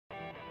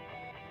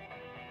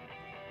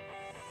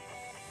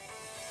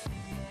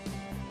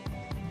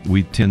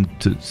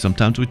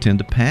sometimes we tend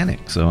to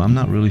panic. So I'm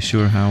not really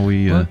sure how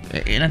we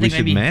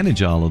should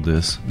manage all of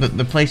this.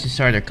 The place to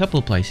start, there are a couple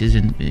of places,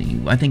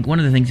 and I think one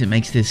of the things that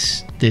makes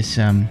this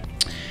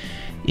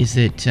is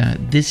that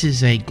this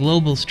is a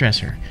global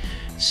stressor.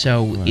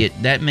 So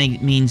that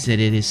means that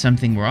it is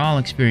something we're all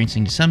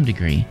experiencing to some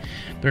degree,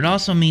 but it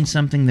also means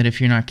something that if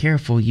you're not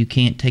careful, you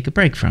can't take a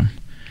break from.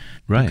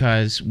 Right.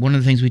 Because one of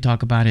the things we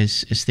talk about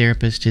as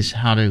therapists is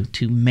how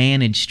to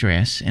manage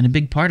stress, and a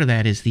big part of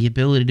that is the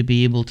ability to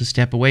be able to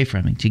step away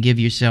from it, to give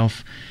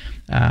yourself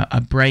a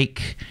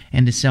break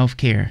and to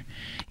self-care.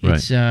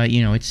 It's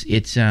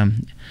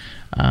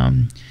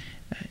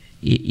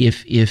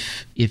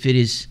if it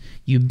is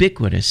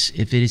ubiquitous,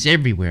 if it is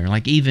everywhere,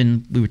 like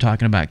even we were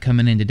talking about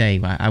coming in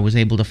today, I was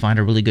able to find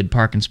a really good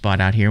parking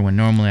spot out here when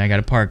normally I got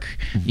to park,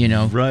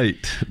 Right.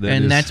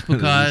 That's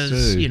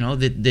because,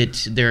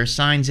 that there are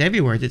signs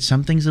everywhere that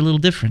something's a little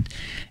different.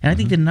 And I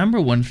think the number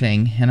one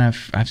thing, and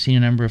I've seen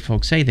a number of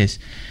folks say this,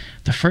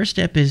 the first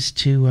step is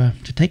to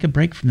take a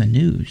break from the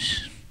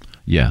news.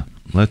 Yeah.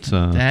 That's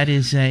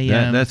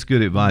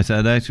good advice.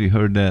 I'd actually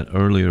heard that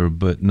earlier,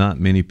 but not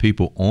many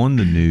people on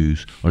the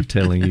news are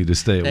telling you to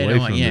stay away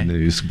from the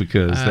news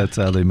because that's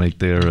how they make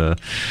their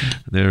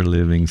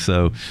living.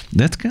 So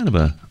that's kind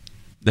of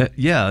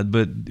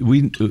but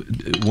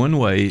one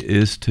way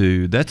is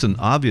that's an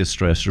obvious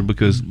stressor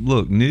because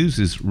look, news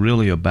is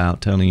really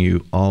about telling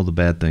you all the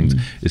bad things.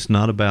 It's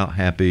not about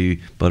happy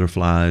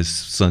butterflies,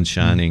 sun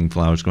shining,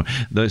 flowers growing.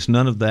 There's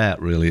none of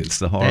that really. It's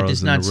the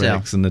horrors and the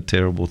wrecks and the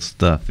terrible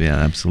stuff. Yeah,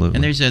 absolutely.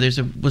 And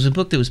there was a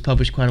book that was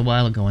published quite a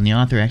while ago, and the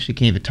author actually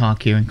gave a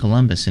talk here in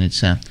Columbus, and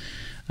it's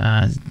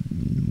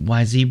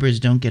Why Zebras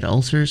Don't Get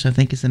Ulcers, I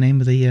think is the name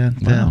of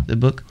the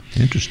book.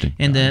 Interesting.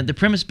 And the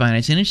premise behind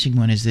it's an interesting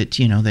one is that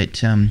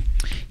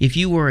if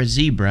you were a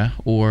zebra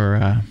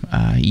or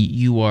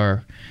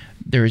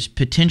there is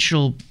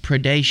potential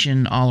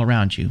predation all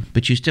around you,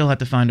 but you still have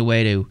to find a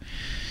way to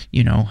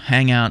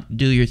hang out,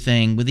 do your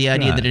thing, with the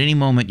idea that at any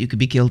moment you could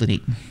be killed and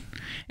eaten.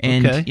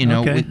 And I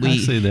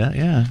see that.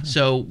 Yeah.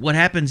 So what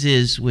happens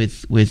is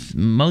with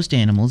most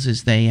animals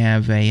is they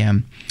have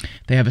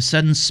a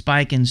sudden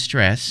spike in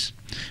stress,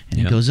 and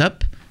it goes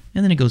up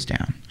and then it goes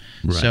down.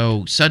 Right.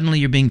 So suddenly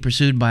you're being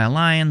pursued by a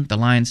lion. The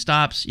lion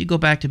stops. You go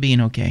back to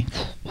being okay.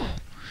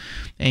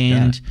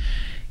 And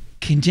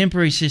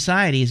contemporary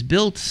society is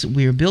built.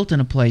 We are built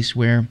in a place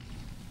where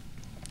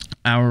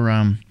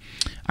our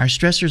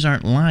stressors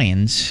aren't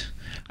lions.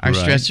 Our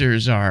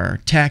stressors are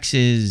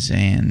taxes,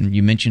 and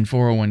you mentioned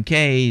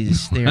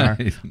 401ks. There are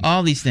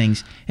all these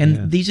things.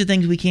 And these are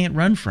things we can't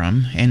run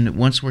from. And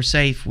once we're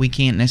safe, we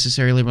can't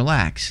necessarily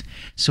relax.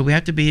 So we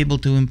have to be able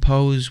to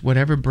impose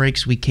whatever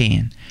breaks we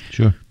can.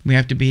 Sure. We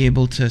have to be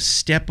able to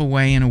step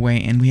away in a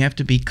way, and we have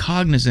to be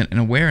cognizant and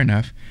aware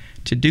enough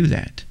to do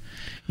that.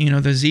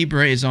 The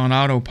zebra is on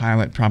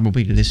autopilot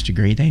probably to this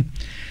degree.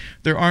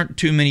 There aren't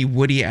too many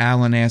Woody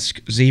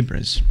Allen-esque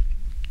zebras.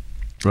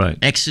 Right.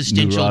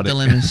 Existential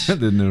dilemmas.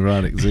 The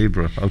neurotic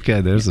zebra. Okay,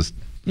 there's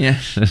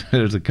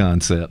a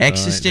concept.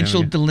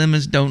 Existential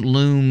dilemmas don't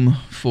loom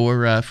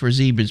for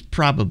zebras.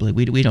 Probably,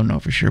 we don't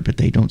know for sure, but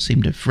they don't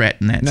seem to fret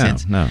in that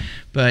sense. No.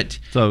 But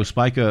so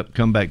spike up,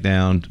 come back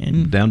down,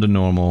 down to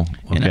normal.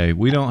 Okay,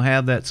 we don't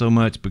have that so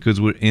much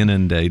because we're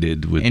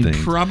inundated with things. And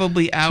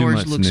probably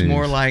ours looks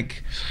more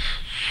like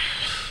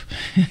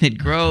it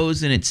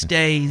grows and it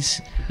stays.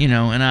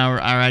 And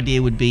our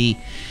idea would be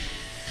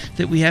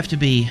that we have to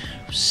be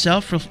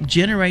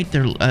generate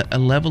a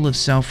level of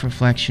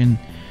self-reflection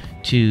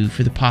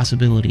for the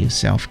possibility of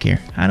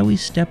self-care. How do we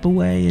step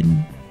away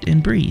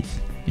and breathe?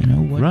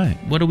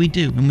 What do we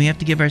do? And we have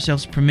to give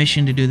ourselves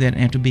permission to do that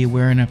and have to be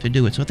aware enough to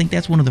do it. So I think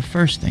that's one of the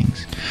first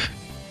things.